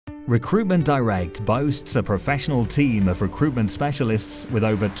Recruitment Direct boasts a professional team of recruitment specialists with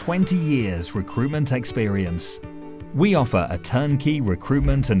over 20 years recruitment experience. We offer a turnkey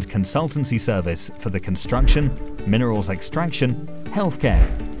recruitment and consultancy service for the construction, minerals extraction, healthcare,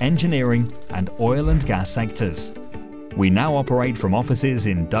 engineering, and oil and gas sectors. We now operate from offices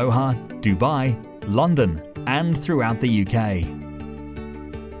in Doha, Dubai, London, and throughout the UK.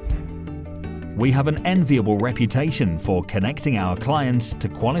 We have an enviable reputation for connecting our clients to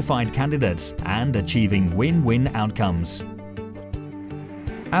qualified candidates and achieving win-win outcomes.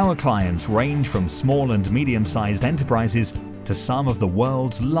 Our clients range from small and medium-sized enterprises to some of the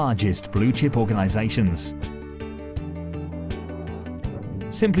world's largest blue-chip organizations.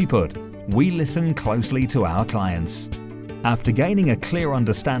 Simply put, we listen closely to our clients. After gaining a clear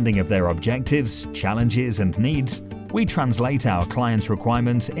understanding of their objectives, challenges, and needs, we translate our clients'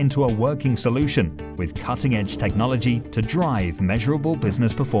 requirements into a working solution with cutting-edge technology to drive measurable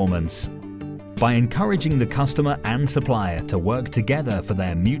business performance. By encouraging the customer and supplier to work together for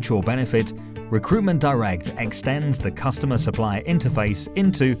their mutual benefit, Recruitment Direct extends the customer-supplier interface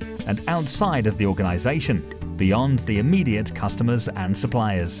into and outside of the organization, beyond the immediate customers and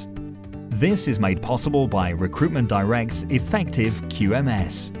suppliers. This is made possible by Recruitment Direct's effective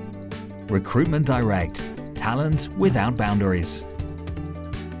QMS. Recruitment Direct. Talent without boundaries.